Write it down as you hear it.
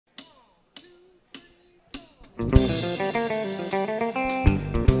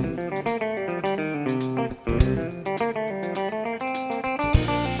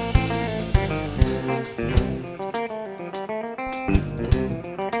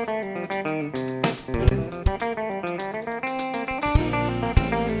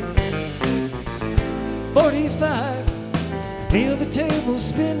Feel the table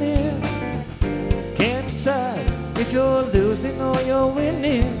spinning. Can't decide if you're losing or you're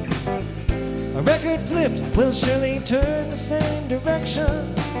winning. A record flips will surely turn the same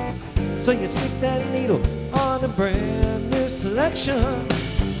direction, so you stick that needle on a brand new selection.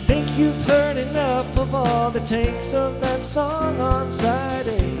 Think you've heard enough of all the takes of that song on side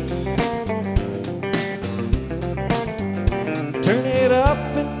A. Turn it up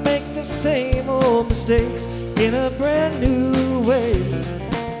and make the same old mistakes in a brand new way.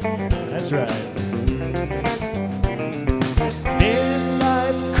 That's right.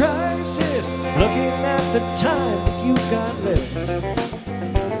 Midlife crisis, looking at the time that you got left.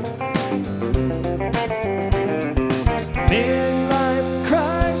 Midlife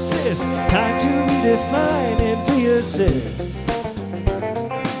crisis, time to redefine and reassess.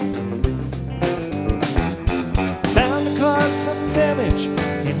 Bound to cause some damage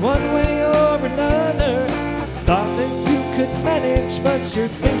in one way or another. Thought that you could manage, but you're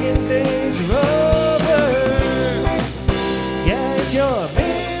thinking days are over. Yeah, it's your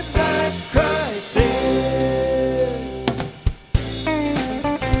midlife crisis.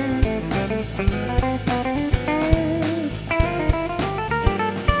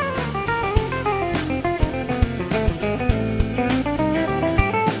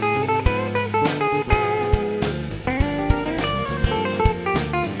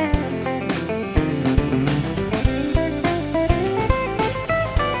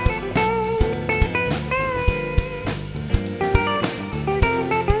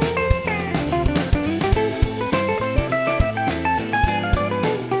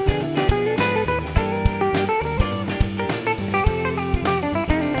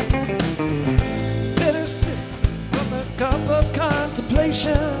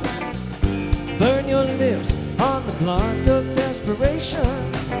 Burn your lips on the blunt of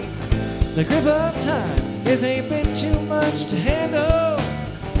desperation. The grip of time is a bit too much to handle,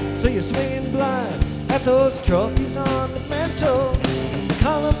 so you're swinging blind at those trophies on the mantle. The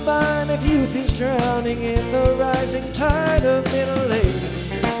Columbine of youth is drowning in the rising tide of middle age.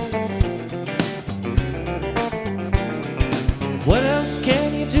 What else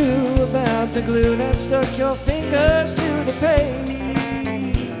can you do about the glue that stuck your fingers to the page?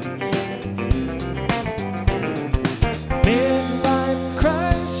 Midlife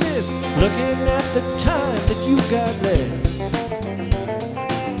crisis, looking at the time that you got left.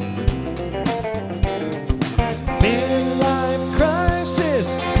 Midlife crisis,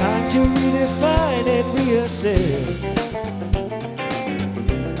 time to redefine and reassess.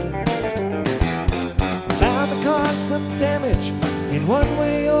 Bound to cause some damage in one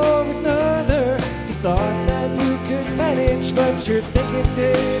way or another. You thought that you could manage, but you're thinking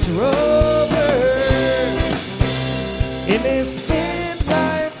days are over. In this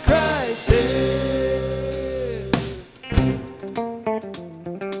midlife crisis.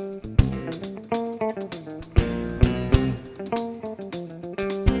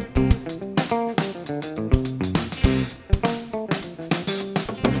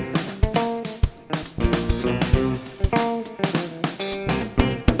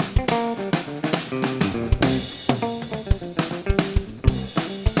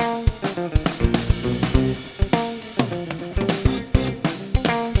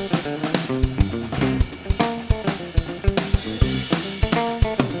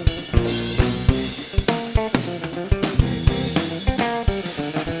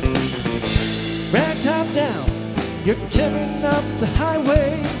 You're tearing up the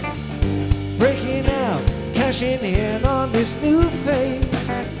highway, breaking out, cashing in on this new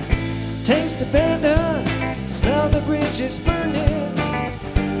phase. Taste abandon, smell the bridges burning.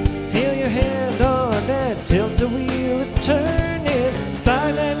 Feel your hand on that tilt-a-wheel and turning.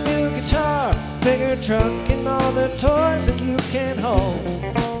 Buy that new guitar, bigger truck, and all the toys that you can hold.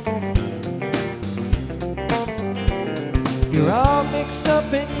 You're all mixed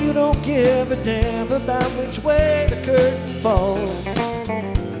up and you don't give a damn about which way the curtain falls.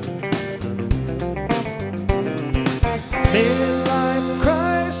 Midlife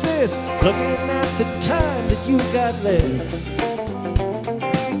crisis, looking at the time that you got left.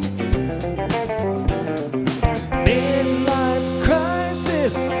 Midlife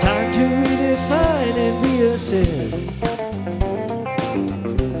crisis, time to redefine and reassess.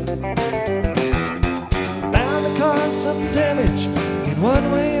 Some damage in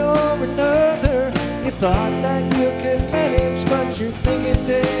one way or another. You thought that you could manage, but you're thinking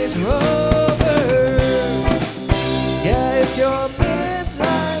days are over. Yeah, it's your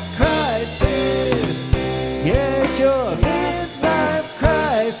midlife crisis. Yeah, it's your midlife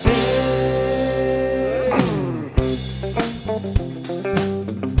crisis.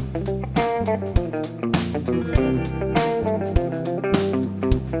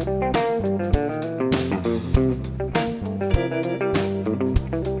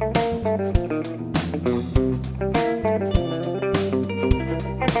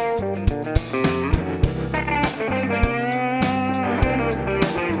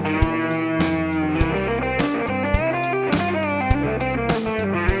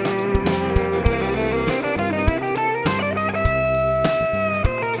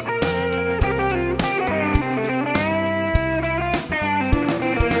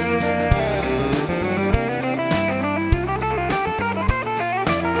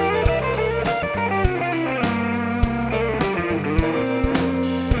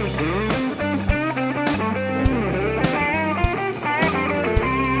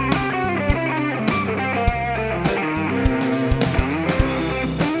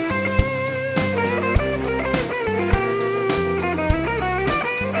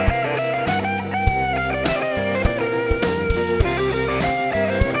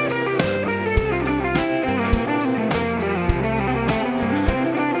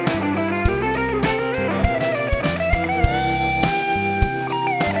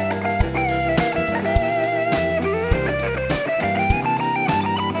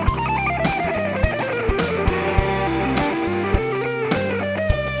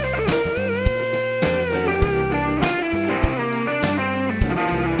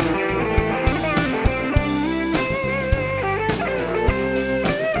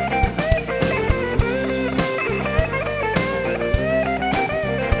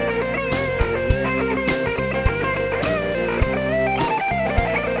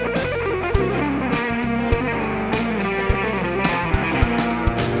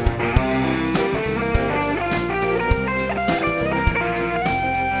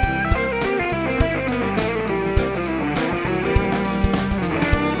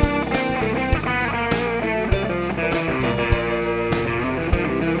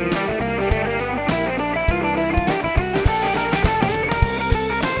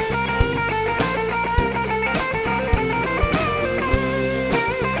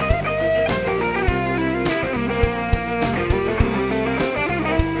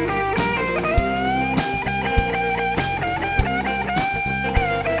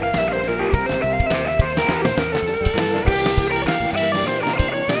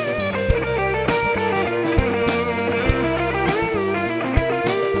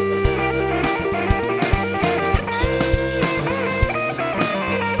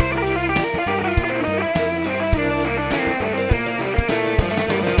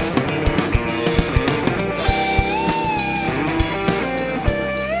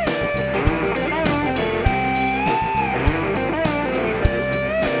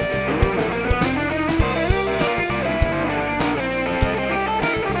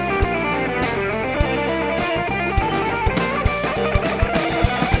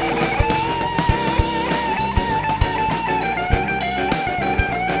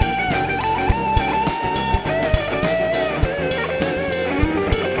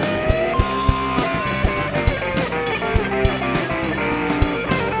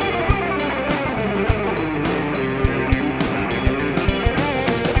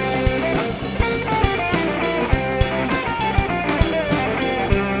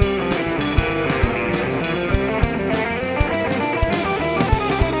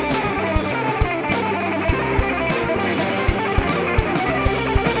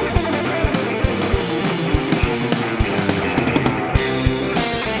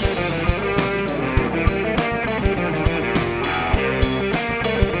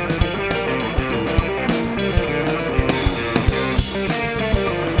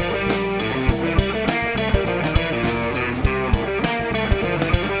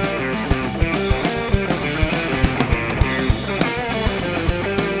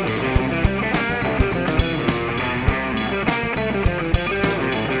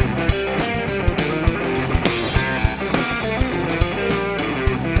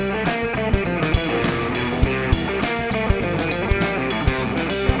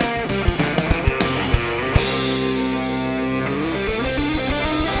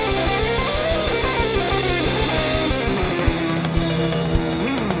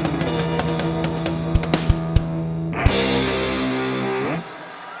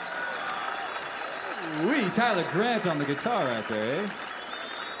 Tyler Grant on the guitar right there, eh?